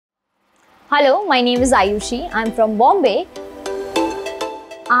Hello, my name is Aayushi. I'm from Bombay.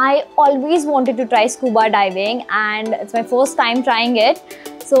 I always wanted to try scuba diving and it's my first time trying it.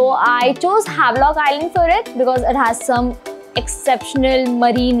 So I chose Havelock Island for it because it has some exceptional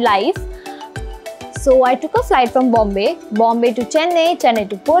marine life. So I took a flight from Bombay to Chennai, Chennai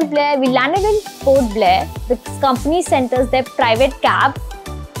to Port Blair. We landed in Port Blair. The company sent us their private cab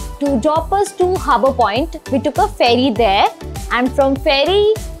to drop us to Harbour Point. We took a ferry there and from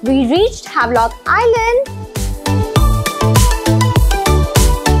ferry we reached Havelock Island.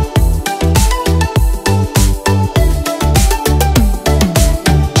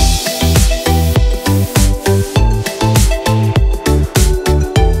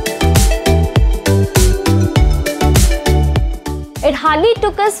 It hardly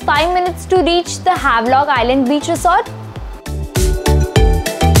took us 5 minutes to reach the Havelock Island Beach Resort.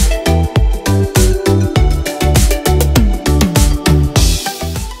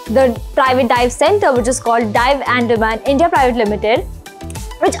 The private dive center, which is called Dive Andaman India Private Limited,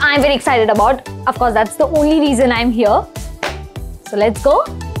 which I'm very excited about. Of course, that's the only reason I'm here. So let's go.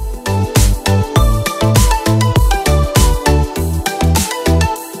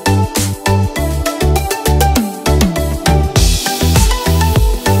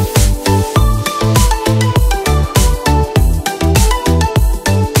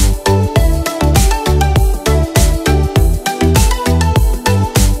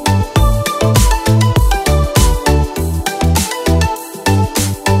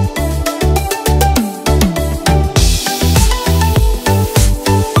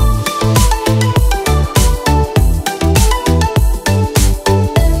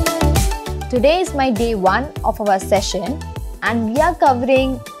 Today is my day 1 of our session and we are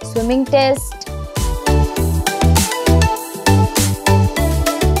covering swimming test.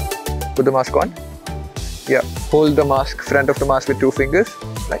 Put the mask on. Yeah, hold the mask, front of the mask with 2 fingers,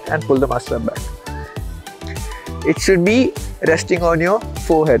 right, and pull the mask strap back. It should be resting on your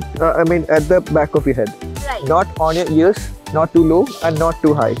forehead, at the back of your head. Right. Not on your ears, not too low and not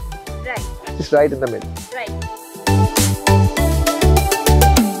too high. Right. Just right in the middle. Right.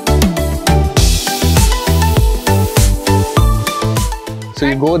 So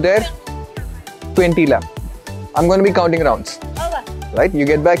you go there, 20 laps. I'm going to be counting rounds. Okay. Right? You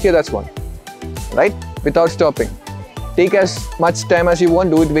get back here, that's 1. Right? Without stopping. Take as much time as you want,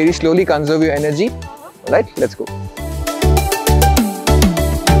 do it very slowly, conserve your energy. Right? Let's go.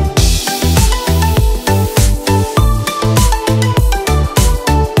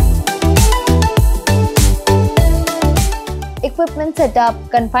 Equipment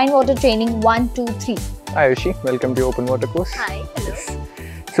setup, confined water training 1, 2, 3. Hi Aayushi, welcome to Openwater course. Hi, hello.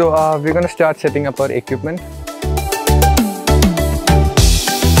 So we're going to start setting up our equipment.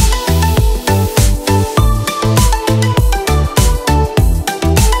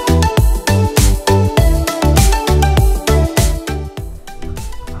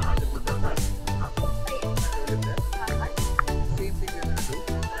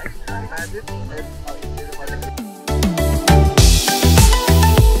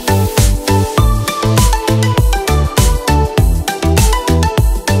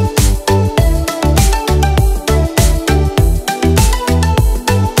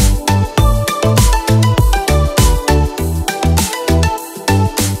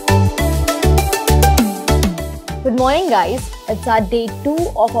 Good morning guys, it's our day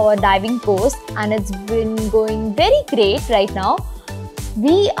 2 of our diving course and it's been going very great right now.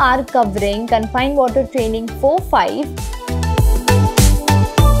 We are covering confined water training 4-5.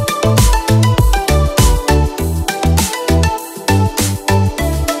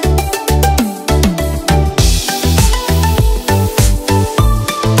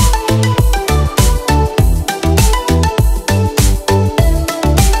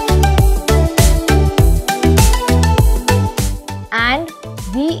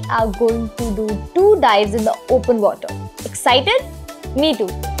 We are going to do 2 dives in the open water. Excited? Me too.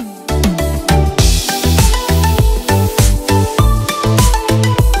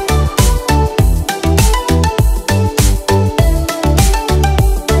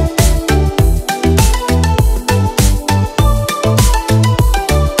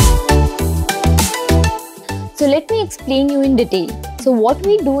 So let me explain you in detail. So what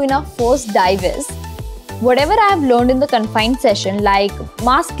we do in our first dive is, whatever I have learned in the confined session like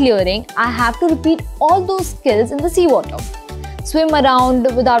mask clearing, I have to repeat all those skills in the seawater. Swim around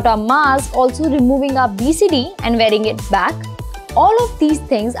without our mask, also removing our BCD and wearing it back. All of these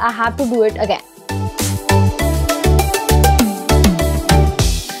things I have to do it again.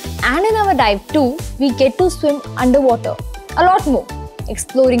 And in our dive 2, we get to swim underwater a lot more,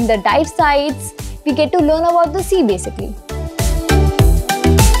 exploring the dive sites. We get to learn about the sea basically.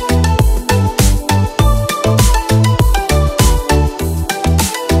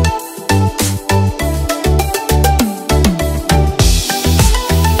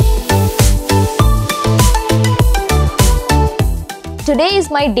 today is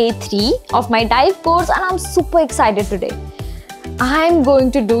my day 3 of my dive course and I'm super excited today. I'm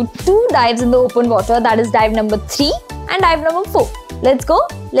going to do 2 dives in the open water, that is dive number 3 and dive number 4. Let's go,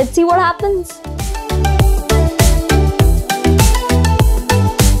 let's see what happens.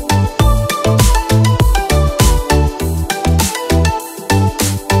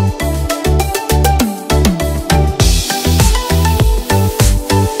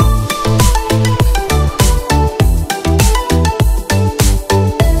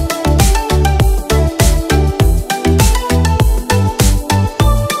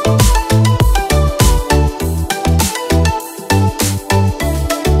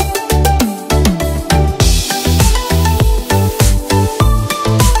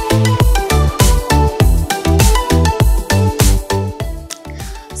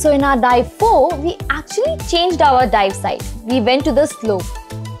 So in our dive 4, we actually changed our dive site. We went to the slope.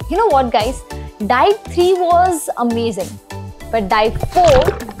 You know what guys, dive 3 was amazing, but dive 4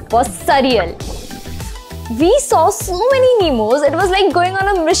 was surreal. We saw so many Nemos, it was like going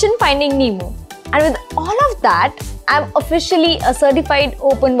on a mission finding Nemo. And with all of that, I'm officially a certified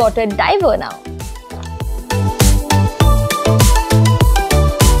open water diver now.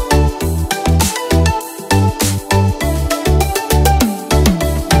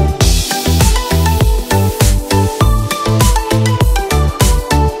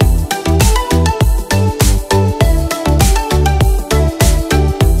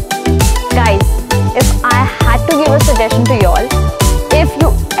 Suggestion to y'all, if you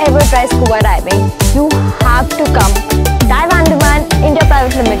ever try scuba diving, you have to come dive Andaman India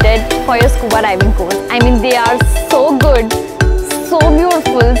Private Limited for your scuba diving course. I mean, they are so good, so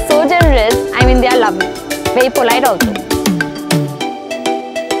beautiful, so generous. I mean, they are lovely, very polite also.